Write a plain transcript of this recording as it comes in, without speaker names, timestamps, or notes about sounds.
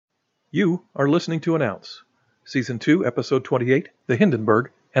You are listening to An Ounce, Season 2, Episode 28, The Hindenburg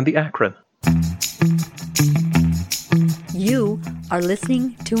and the Akron. You are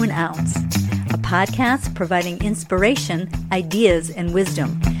listening to An Ounce, a podcast providing inspiration, ideas, and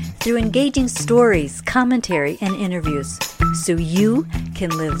wisdom through engaging stories, commentary, and interviews, so you can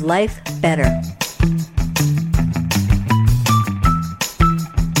live life better.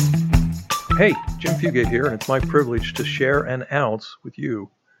 Hey, Jim Fugate here, and it's my privilege to share an ounce with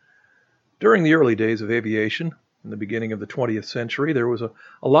you. During the early days of aviation, in the beginning of the 20th century, there was a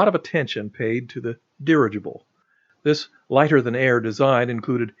lot of attention paid to the dirigible. This lighter-than-air design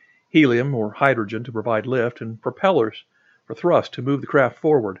included helium or hydrogen to provide lift and propellers for thrust to move the craft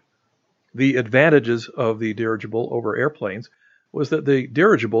forward. The advantages of the dirigible over airplanes was that the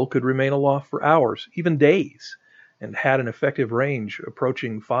dirigible could remain aloft for hours, even days, and had an effective range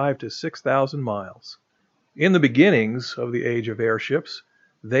approaching 5,000 to 6,000 miles. In the beginnings of the age of airships,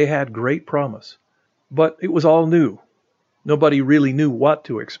 they had great promise, but it was all new. Nobody really knew what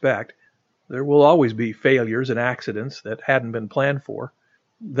to expect. There will always be failures and accidents that hadn't been planned for.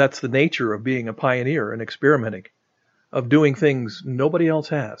 That's the nature of being a pioneer and experimenting, of doing things nobody else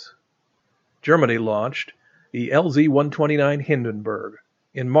has. Germany launched the LZ-129 Hindenburg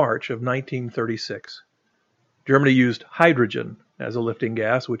in March of 1936. Germany used hydrogen as a lifting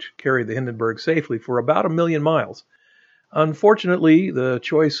gas, which carried the Hindenburg safely for about 1 million miles. Unfortunately, the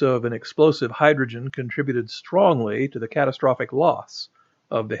choice of an explosive hydrogen contributed strongly to the catastrophic loss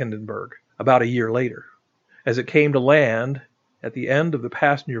of the Hindenburg about a year later, as it came to land at the end of the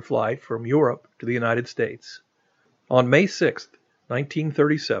passenger flight from Europe to the United States. On May 6,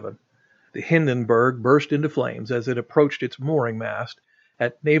 1937, the Hindenburg burst into flames as it approached its mooring mast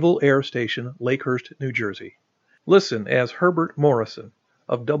at Naval Air Station, Lakehurst, New Jersey. Listen as Herbert Morrison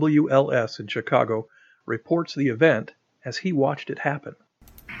of WLS in Chicago reports the event as he watched it happen.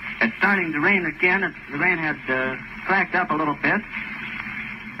 It's starting to rain again. The rain had cracked up a little bit.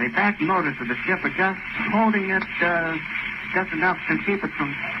 The back motors of the ship are just holding it just enough to keep it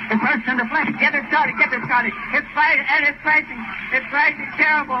from... It burst into flames. Get it started. It's fighting, and it's crashing. It's crashing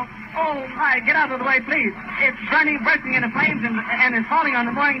terrible. Oh, my, get out of the way, please. It's bursting into flames, and it's falling on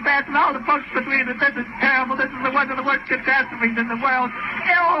the mooring mast and all the folks between it. This is terrible. This is one of the worst catastrophes in the world.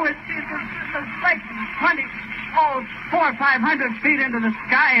 Oh, it's like 400 or 500 feet into the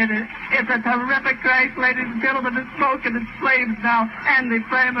sky, and it's a terrific crash, ladies and gentlemen. It's smoke and it's flames now, and the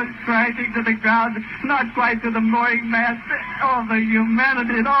flame is crashing to the ground, not quite to the mooring mast. All the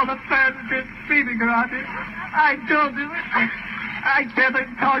humanity and all the passengers screaming around it. I told you, I can't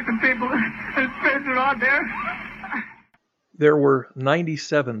talk to people and friends are on there. There were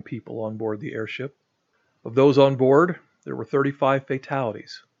 97 people on board the airship. Of those on board, there were 35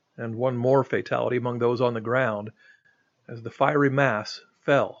 fatalities, and one more fatality among those on the ground as the fiery mass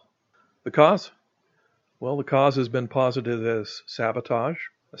fell. The cause? Well, the cause has been posited as sabotage,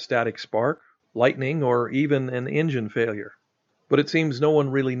 a static spark, lightning, or even an engine failure. But it seems no one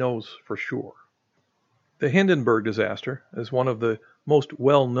really knows for sure. The Hindenburg disaster is one of the most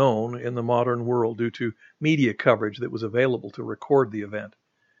well-known in the modern world due to media coverage that was available to record the event.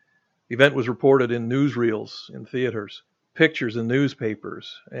 The event was reported in newsreels in theaters, pictures in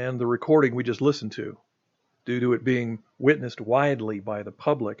newspapers, and the recording we just listened to. Due to it being witnessed widely by the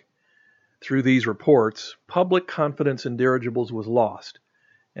public, through these reports, public confidence in dirigibles was lost,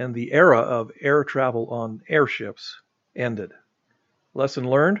 and the era of air travel on airships ended. Lesson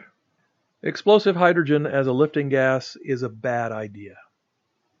learned? Explosive hydrogen as a lifting gas is a bad idea.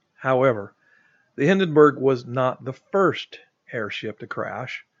 However, the Hindenburg was not the first airship to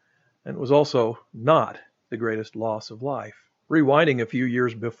crash, and it was also not the greatest loss of life. Rewinding a few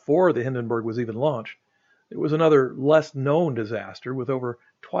years before the Hindenburg was even launched, there was another less-known disaster with over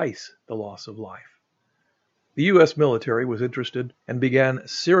twice the loss of life. The U.S. military was interested and began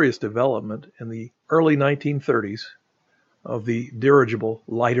serious development in the early 1930s of the dirigible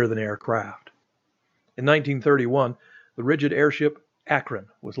lighter-than-air craft. In 1931, the rigid airship Akron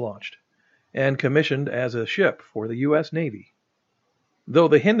was launched and commissioned as a ship for the U.S. Navy. Though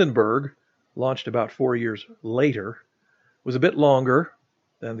the Hindenburg, launched about 4 years later, was a bit longer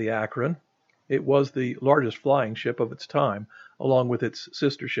than the Akron, it was the largest flying ship of its time, along with its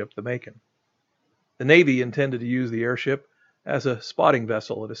sister ship, the Macon. The Navy intended to use the airship as a spotting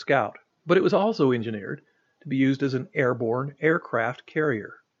vessel and a scout, but it was also engineered to be used as an airborne aircraft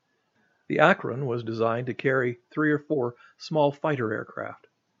carrier. The Akron was designed to carry 3 or 4 small fighter aircraft.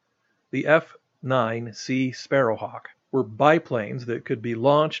 The F-9C Sparrowhawk were biplanes that could be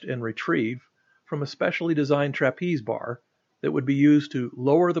launched and retrieved from a specially designed trapeze bar that would be used to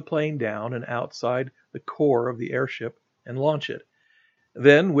lower the plane down and outside the core of the airship and launch it.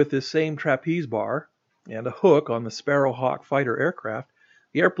 Then, with this same trapeze bar and a hook on the Sparrowhawk fighter aircraft,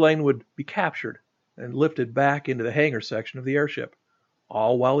 the airplane would be captured and lifted back into the hangar section of the airship,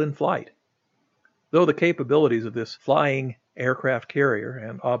 all while in flight. Though the capabilities of this flying aircraft carrier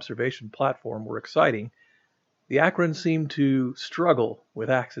and observation platform were exciting, the Akron seemed to struggle with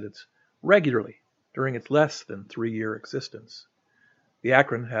accidents regularly during its less than 3-year existence. The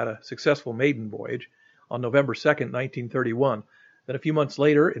Akron had a successful maiden voyage on November 2, 1931. Then a few months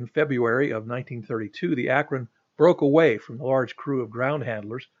later, in February of 1932, the Akron broke away from the large crew of ground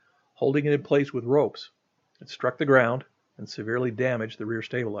handlers, holding it in place with ropes. It struck the ground and severely damaged the rear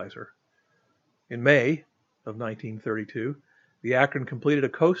stabilizer. In May of 1932, the Akron completed a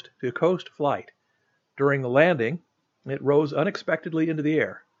coast-to-coast flight. During the landing, it rose unexpectedly into the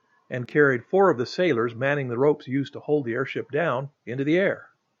air and carried 4 of the sailors manning the ropes used to hold the airship down into the air.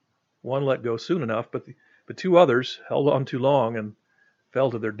 One let go soon enough, but 2 others held on too long and fell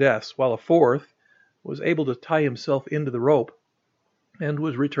to their deaths, while a 4th was able to tie himself into the rope and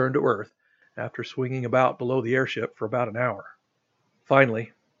was returned to Earth after swinging about below the airship for about an hour.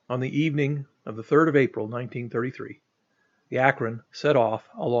 Finally, on the evening of the 3rd of April, 1933, the Akron set off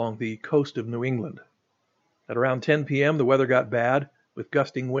along the coast of New England. At around 10 p.m., the weather got bad, with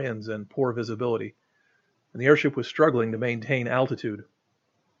gusting winds and poor visibility, and the airship was struggling to maintain altitude.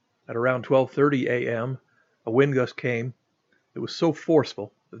 At around 12:30 a.m., a wind gust came that was so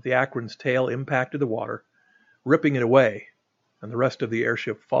forceful that the Akron's tail impacted the water, ripping it away, and the rest of the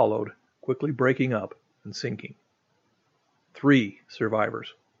airship followed, quickly breaking up and sinking. 3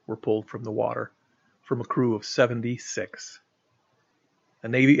 survivors were pulled from the water, from a crew of 76. A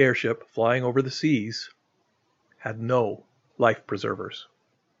Navy airship flying over the seas had no life preservers.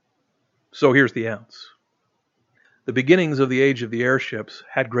 So here's the ounce. The beginnings of the age of the airships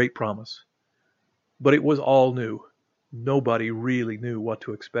had great promise, but it was all new. Nobody really knew what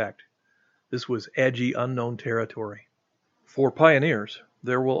to expect. This was edgy, unknown territory. For pioneers,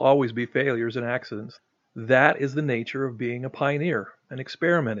 there will always be failures and accidents. That is the nature of being a pioneer and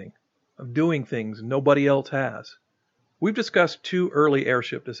experimenting, of doing things nobody else has. We've discussed 2 early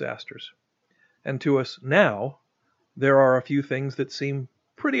airship disasters, and to us now, there are a few things that seem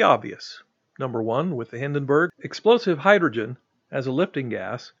pretty obvious. Number 1, with the Hindenburg, explosive hydrogen as a lifting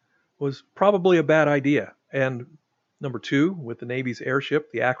gas was probably a bad idea. And number 2, with the Navy's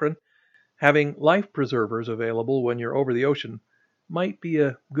airship, the Akron, having life preservers available when you're over the ocean might be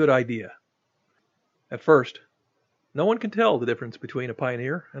a good idea. At first, no one can tell the difference between a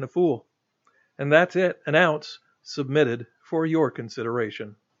pioneer and a fool. And that's it, an ounce submitted for your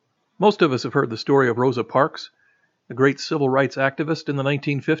consideration. Most of us have heard the story of Rosa Parks, a great civil rights activist in the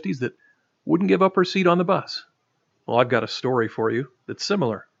 1950s that wouldn't give up her seat on the bus. Well, I've got a story for you that's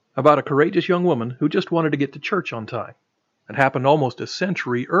similar, about a courageous young woman who just wanted to get to church on time. It happened almost a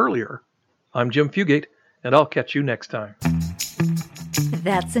century earlier. I'm Jim Fugate, and I'll catch you next time.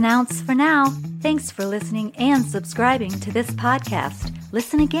 That's an ounce for now. Thanks for listening and subscribing to this podcast.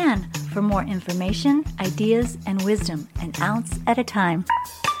 Listen again for more information, ideas, and wisdom, an ounce at a time.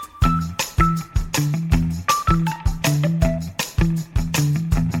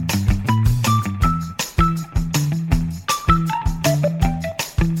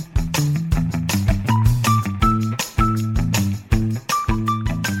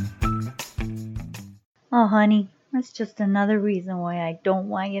 Oh, honey, that's just another reason why I don't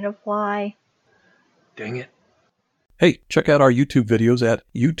want you to fly. Dang it. Hey, check out our YouTube videos at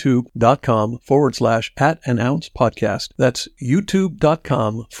youtube.com/@an-ounce podcast. That's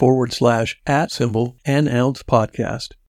youtube.com/@an-ounce podcast.